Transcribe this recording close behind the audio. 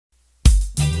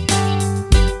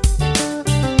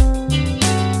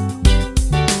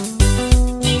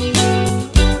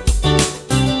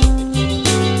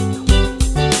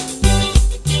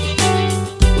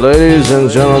Ladies and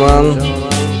gentlemen,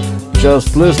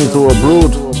 just listen to a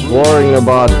brute worrying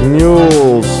about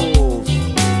mules.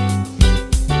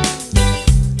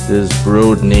 This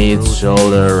brute needs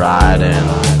shoulder riding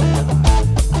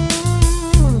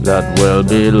that will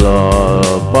be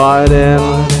law-abiding.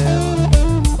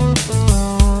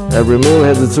 Every mule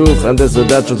has a tooth and there's a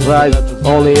natural right.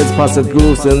 Only its passed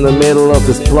grooves in the middle of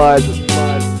this plight.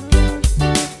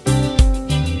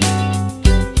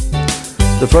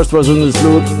 The first person is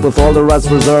loot, with all the rights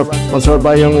reserved. Once heard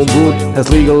by a young brute,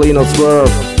 has legally not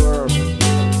swerved.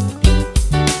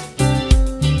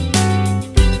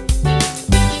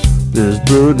 This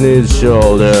brute needs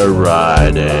shoulder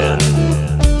riding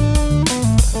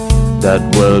that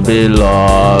will be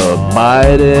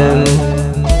law-abiding.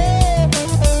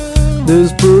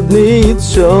 This brute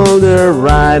needs shoulder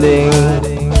riding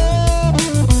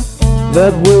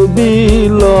that will be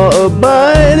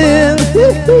law-abiding.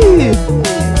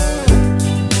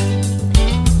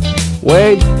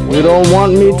 Wait, you don't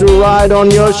want me to ride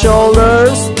on your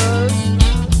shoulders?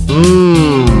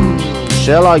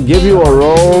 Shall I give you a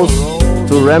rose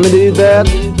to remedy that?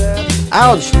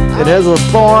 Ouch, it has a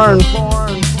thorn.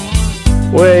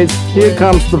 Wait, here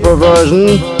comes the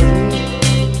perversion.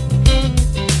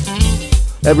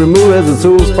 Every mule has a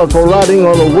tools, but for riding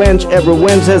on a wench, every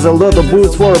wench has a lot of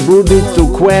boots for a brute needs to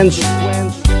quench.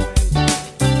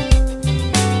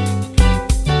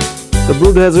 The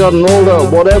brute has gotten older,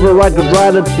 whatever right could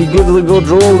ride it, he gives a good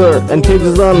shoulder and kicks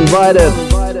it uninvited.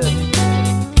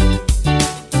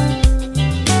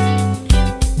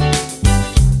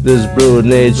 This brute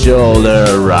needs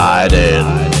shoulder riding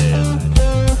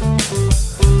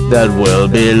that will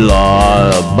be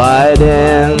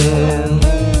law-abiding.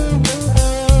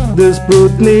 This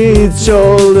brute needs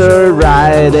shoulder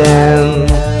riding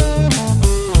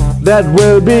that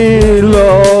will be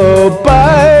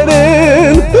law-abiding.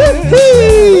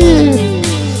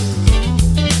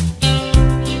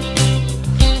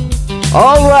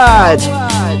 Alright,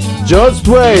 just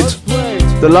wait,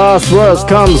 the last verse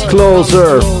comes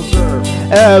closer.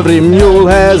 Every mule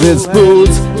has its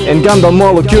boots and gun the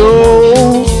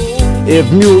molecules.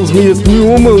 If mules meet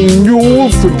human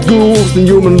mules with ghouls and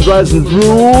human rights and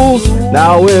rules.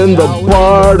 Now in the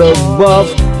part above,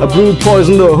 a brute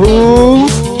poisoned the hoof.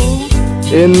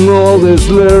 In all this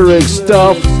lyric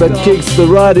stuff that kicks the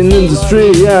riding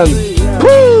industry and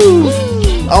poof!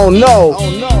 Oh no!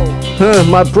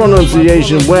 My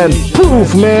pronunciation went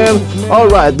poof, man!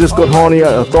 Alright, this got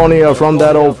thornier from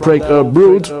that old prick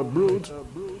brute.